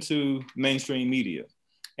turning to mainstream media.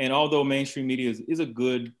 And although mainstream media is a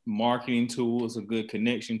good marketing tool, it's a good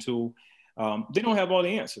connection tool, they don't have all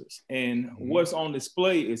the answers. And what's on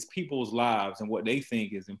display is people's lives and what they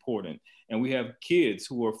think is important. And we have kids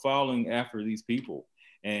who are following after these people.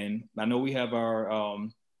 And I know we have our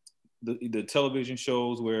the television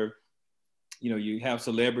shows where, you know, you have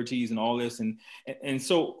celebrities and all this, and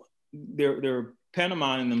so they're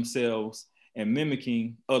pantomiming themselves and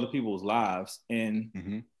mimicking other people's lives,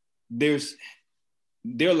 and their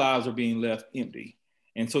lives are being left empty.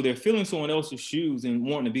 And so they're feeling someone else's shoes and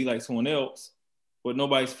wanting to be like someone else, but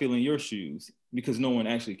nobody's feeling your shoes because no one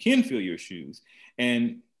actually can feel your shoes.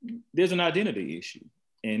 And there's an identity issue.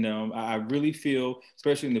 And I really feel,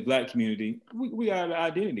 especially in the Black community, we got an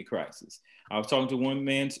identity crisis. I was talking to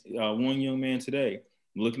one young man today,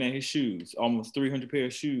 looking at his shoes, almost 300 pair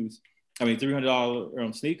of shoes. I mean,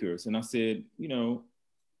 $300 sneakers. And I said, you know,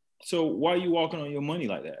 so why are you walking on your money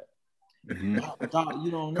like that? God,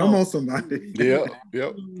 you don't know. Come on, somebody. Yep.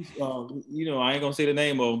 You know, I ain't gonna say the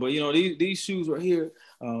name of them, but you know, these shoes right here,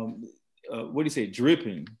 what do you say,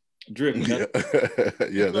 dripping.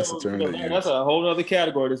 Yeah, that's a term. That's a whole other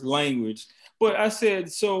category, this language. But I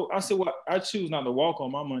said, well, I choose not to walk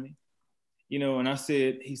on my money, you know. And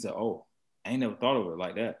he said, oh, I ain't never thought of it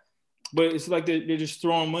like that. But it's like they're just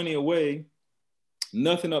throwing money away,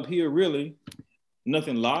 nothing up here really,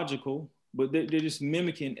 nothing logical. But they're just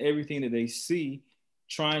mimicking everything that they see,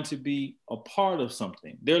 trying to be a part of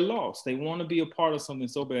something. They're lost. They want to be a part of something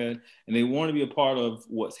so bad, and they want to be a part of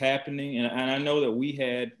what's happening. And I know that we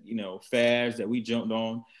had, you know, fads that we jumped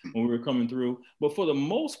on when we were coming through. But for the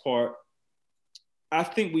most part, I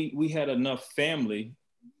think we had enough family,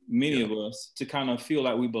 many of us, to kind of feel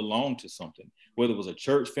like we belonged to something, whether it was a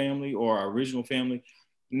church family or our original family.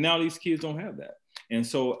 Now these kids don't have that. And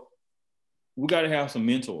so we got to have some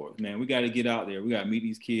mentors, man. We got to get out there. We got to meet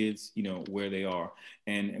these kids, you know, where they are.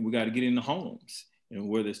 And we got to get in the homes, you know,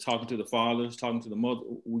 whether it's talking to the fathers, talking to the mother.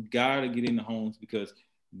 We got to get in the homes because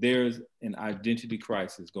there's an identity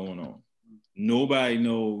crisis going on. Nobody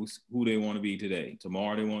knows who they want to be today.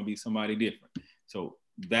 Tomorrow they want to be somebody different. So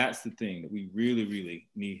that's the thing that we really, really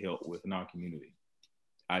need help with in our community.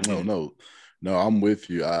 No, I'm with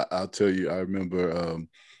you. I'll tell you, I remember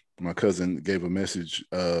my cousin gave a message,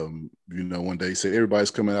 you know, one day. He said,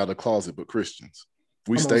 everybody's coming out of the closet but Christians.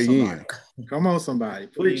 We stay in. Come on, somebody.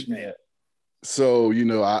 Preach, man. So, you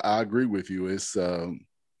know, I agree with you. There's an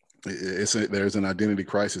identity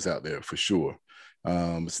crisis out there for sure.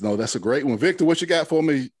 So that's a great one. Victor, what you got for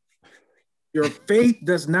me? Your faith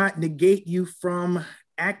does not negate you from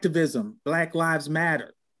activism. Black Lives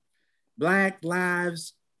Matter. Black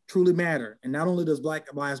lives truly matter. And not only does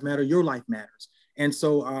Black Lives Matter, your life matters. And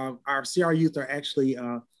so our CR youth are actually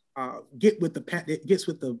they're getting with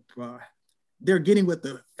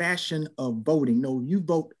the fashion of voting. No, you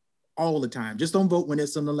vote all the time. Just don't vote when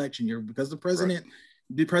it's an election year, because the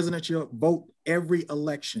presidential vote every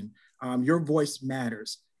election. Your voice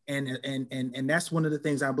matters. And that's one of the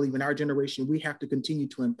things I believe in our generation, we have to continue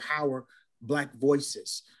to empower Black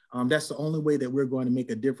voices. That's the only way that we're going to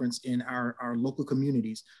make a difference in our local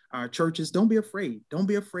communities. Our churches, don't be afraid. Don't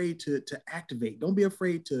be afraid to activate. Don't be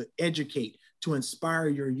afraid to educate, to inspire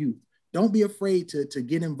your youth. Don't be afraid to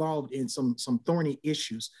get involved in some thorny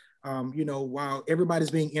issues. You know, while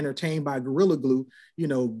everybody's being entertained by Gorilla Glue, you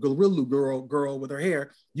know, Gorilla girl with her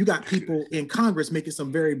hair, you got people in Congress making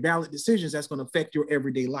some very valid decisions that's going to affect your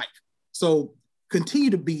everyday life. So continue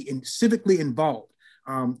to be civically involved.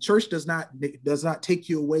 Church does not take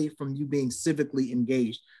you away from you being civically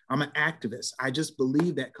engaged. I'm an activist. I just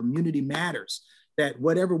believe that community matters, that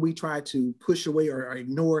whatever we try to push away or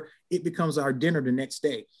ignore, it becomes our dinner the next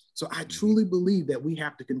day. So I truly believe that we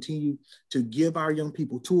have to continue to give our young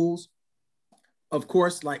people tools. Of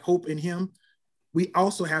course, like Hope in Him, we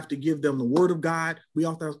also have to give them the Word of God. We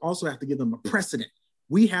also have to give them a precedent.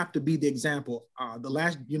 We have to be the example.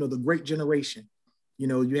 The great generation. You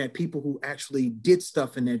know, you had people who actually did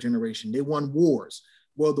stuff in their generation. They won wars.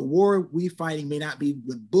 Well, the war we fighting may not be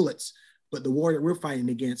with bullets, but the war that we're fighting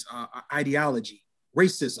against, ideology,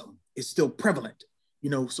 racism, is still prevalent. You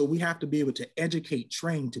know, so we have to be able to educate,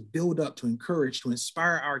 train, to build up, to encourage, to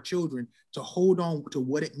inspire our children to hold on to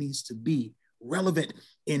what it means to be relevant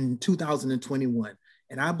in 2021.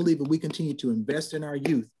 And I believe if we continue to invest in our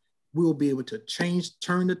youth, we will be able to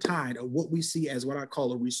turn the tide of what we see as what I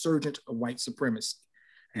call a resurgence of white supremacy.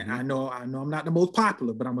 And I know I'm not the most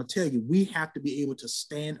popular, but I'm gonna tell you, we have to be able to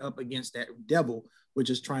stand up against that devil, which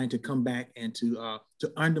is trying to come back and to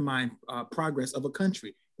undermine progress of a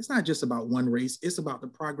country. It's not just about one race, it's about the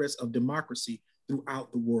progress of democracy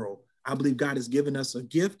throughout the world. I believe God has given us a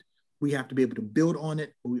gift. We have to be able to build on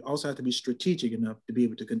it, but we also have to be strategic enough to be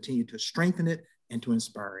able to continue to strengthen it and to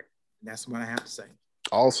inspire it. And that's what I have to say.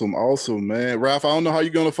 Awesome, awesome, man. Ralph, I don't know how you're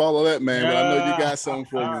gonna follow that, man, but I know you got something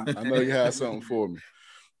for me. I know you have something for me.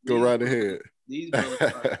 Go right ahead. These brothers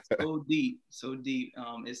are so deep, so deep.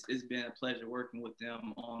 It's been a pleasure working with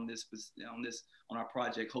them on our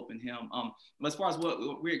project, Hope in Him. As far as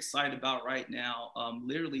what we're excited about right now,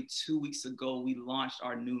 literally 2 weeks ago, we launched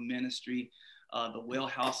our new ministry, the Well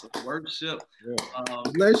House of Worship. Yeah.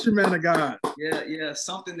 Bless you, man of God. Yeah,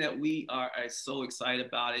 something that we are so excited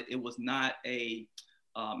about. It was not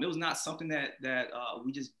something that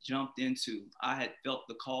we just jumped into. I had felt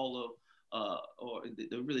the call of or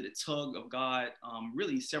the tug of God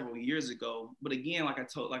really several years ago. But again, like I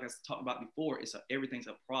talked about before, everything's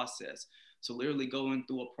a process. So literally going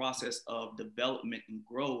through a process of development and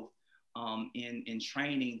growth in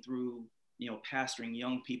training through, pastoring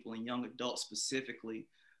young people and young adults specifically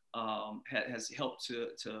has helped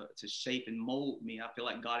to shape and mold me. I feel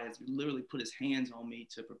like God has literally put his hands on me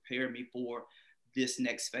to prepare me for this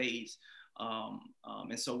next phase.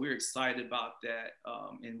 And so we're excited about that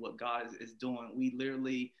and what God is doing. We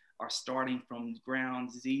literally are starting from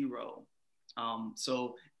ground zero.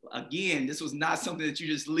 So again, this was not something that you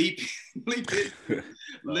just leap into.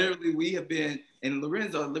 Literally, we have been, and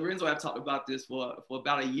Lorenzo, I've talked about this for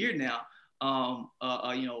about a year now,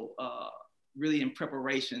 really in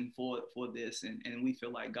preparation for this. And we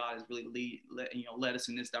feel like God has really led us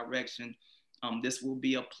in this direction. This will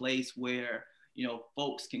be a place where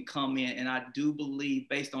folks can come in, and I do believe,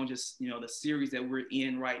 based on just the series that we're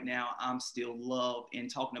in right now, I'm Still Loved,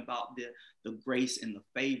 and talking about the grace and the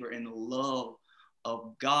favor and the love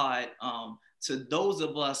of God to those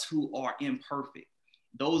of us who are imperfect,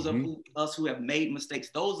 those of us who have made mistakes,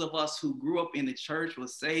 those of us who grew up in the church,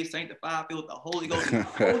 was saved, sanctified, filled with the Holy Ghost the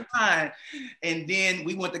whole time, and then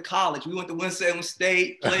we went to college, we went to Winston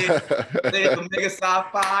State, played the Mega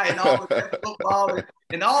Psi-Phi and all of that football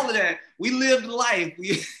and all of that. We lived life.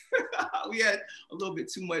 We had a little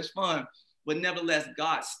bit too much fun, but nevertheless,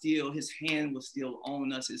 God still, his hand was still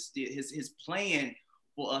on us. His plan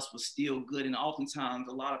for us was still good. And oftentimes,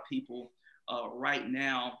 a lot of people right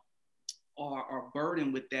now are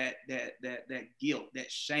burdened with that guilt,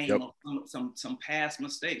 that shame of some past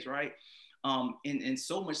mistakes, right? And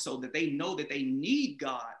so much so that they know that they need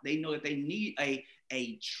God. They know that they need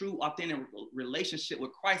a true, authentic relationship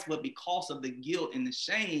with Christ, but because of the guilt and the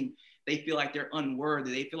shame, they feel like they're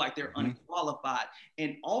unworthy. They feel like they're unqualified.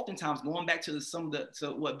 And oftentimes, going back to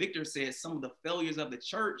what Victor said, some of the failures of the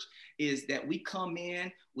church is that we come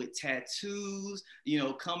in with tattoos,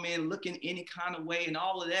 come in looking any kind of way and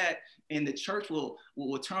all of that. And the church will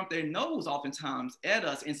turn up their nose oftentimes at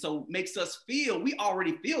us. And so makes us feel, we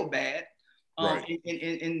already feel bad. Right.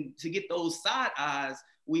 And to get those side eyes,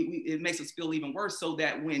 it makes us feel even worse. So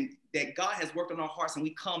that that God has worked on our hearts and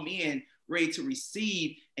we come in ready to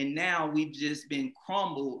receive, and now we've just been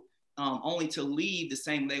crumbled, only to leave the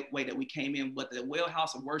same way that we came in. But the Well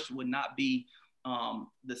House of Worship would not be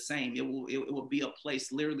the same. It will be a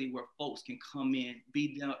place literally where folks can come in,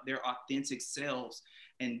 be their authentic selves,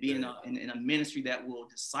 and be in a ministry that will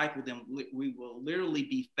disciple them. We will literally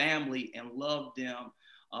be family and love them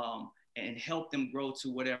and help them grow to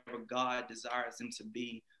whatever God desires them to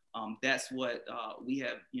be. That's what we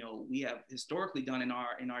have historically done in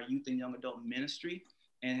our youth and young adult ministry,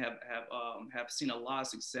 and have seen a lot of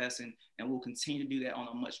success, and we'll continue to do that on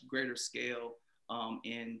a much greater scale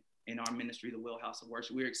in our ministry, the Well House of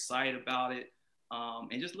Worship. We're excited about it,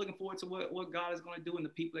 and just looking forward to what God is going to do and the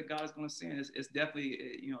people that God is going to send. It's definitely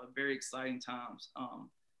very exciting times,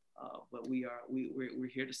 but we're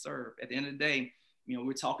here to serve. At the end of the day, we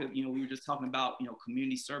were just talking about,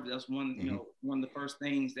 community service. That's one of the first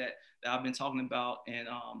things that I've been talking about. And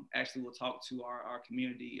actually we'll talk to our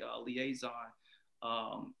community liaison.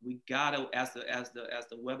 We gotta, as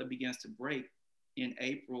the weather begins to break in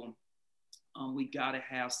April, we gotta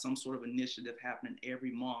have some sort of initiative happening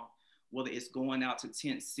every month, whether it's going out to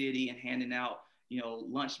Tent City and handing out,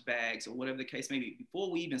 lunch bags or whatever the case may be.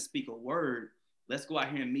 Before we even speak a word, let's go out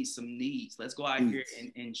here and meet some needs. Let's go out here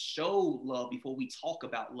and show love before we talk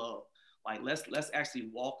about love. Like let's actually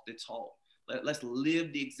walk the talk. Let's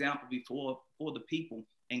live the example for the people,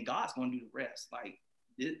 and God's going to do the rest. Like,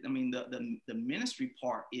 the ministry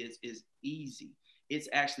part is easy. It's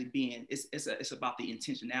actually it's about the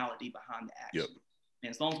intentionality behind the action. Yep. And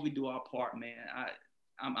as long as we do our part, man,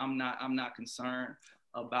 I'm not concerned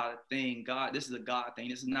about a thing. God, this is a God thing.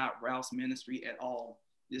 This is not Ralph's ministry at all.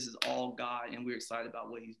 This is all God, and we're excited about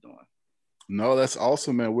what he's doing. No, that's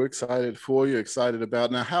awesome, man. We're excited for you, excited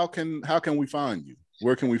about. Now, how can we find you?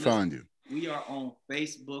 Where can we find you? We are on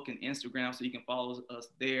Facebook and Instagram, so you can follow us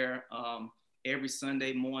there. Every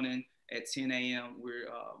Sunday morning at 10 a.m. We're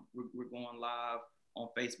going live on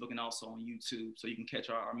Facebook and also on YouTube, so you can catch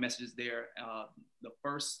our messages there. The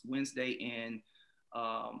first Wednesday in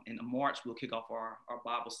March, we'll kick off our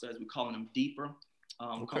Bible studies. We're calling them Deeper.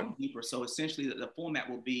 Okay. Deeper. So essentially, the format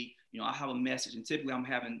will be, I have a message, and typically I'm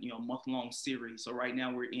having a month-long series. So right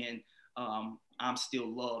now we're in I'm Still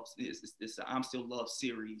Loved. It's I'm Still Loved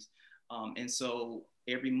series. And so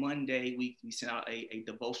every Monday we send out a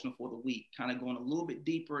devotional for the week, kind of going a little bit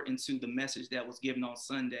deeper into the message that was given on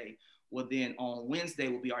Sunday. Well, then on Wednesday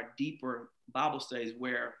will be our deeper Bible studies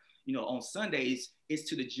where, on Sundays, it's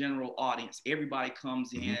to the general audience. Everybody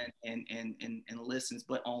comes in and listens.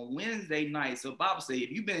 But on Wednesday nights, so Bible study,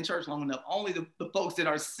 if you've been in church long enough, only the folks that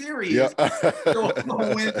are serious go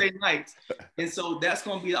on Wednesday nights. And so that's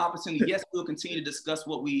going to be the opportunity. Yes, we'll continue to discuss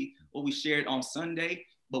what we shared on Sunday,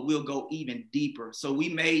 but we'll go even deeper. So we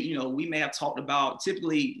may have talked about,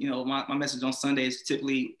 typically, my message on Sunday is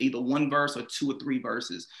typically either one verse or 2 or 3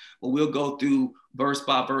 verses, but we'll go through verse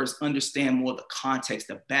by verse, understand more of the context,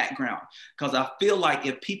 the background. Because I feel like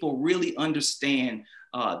if people really understand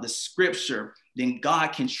the scripture, then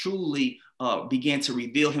God can truly begin to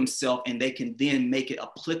reveal himself, and they can then make it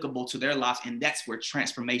applicable to their lives. And that's where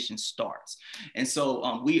transformation starts. And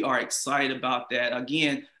so we are excited about that.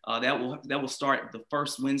 Again, that will start the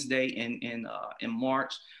first Wednesday in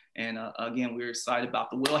March. And again, we're excited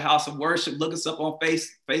about the Well House of Worship. Look us up on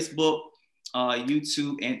Facebook,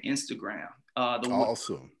 YouTube, and Instagram.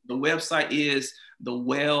 Awesome. The website is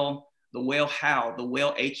thewellhow.com.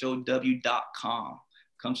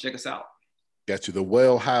 Come check us out. Got you,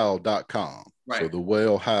 thewellhow.com. Right. So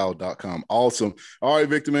thewellhow.com. Awesome. All right,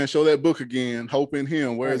 Victor, man, show that book again. Hope in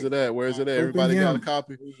Him. Where is it at? Where is it at? Everybody got a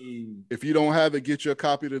copy? If you don't have it, get your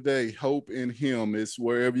copy today. Hope in Him. It's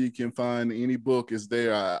wherever you can find any book is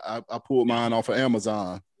there. I pulled mine off of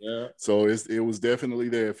Amazon. Yeah. So it was definitely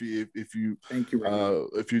there. If you thank you.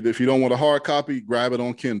 If you don't want a hard copy, grab it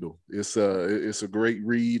on Kindle. It's a great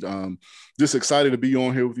read. Just excited to be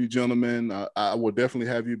on here with you, gentlemen. I will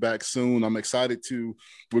definitely have you back soon. I'm excited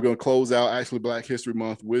we're going to close out actually Black History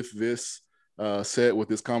Month with this set, with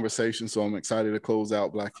this conversation. So I'm excited to close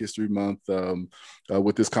out Black History Month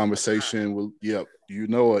with this conversation. Well, yep, you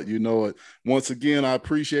know it. Once again, I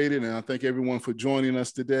appreciate it, and I thank everyone for joining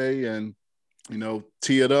us today. And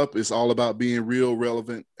Tee It Up is all about being real,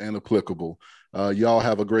 relevant, and applicable. Y'all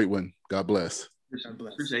have a great one. God bless.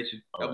 Appreciate you.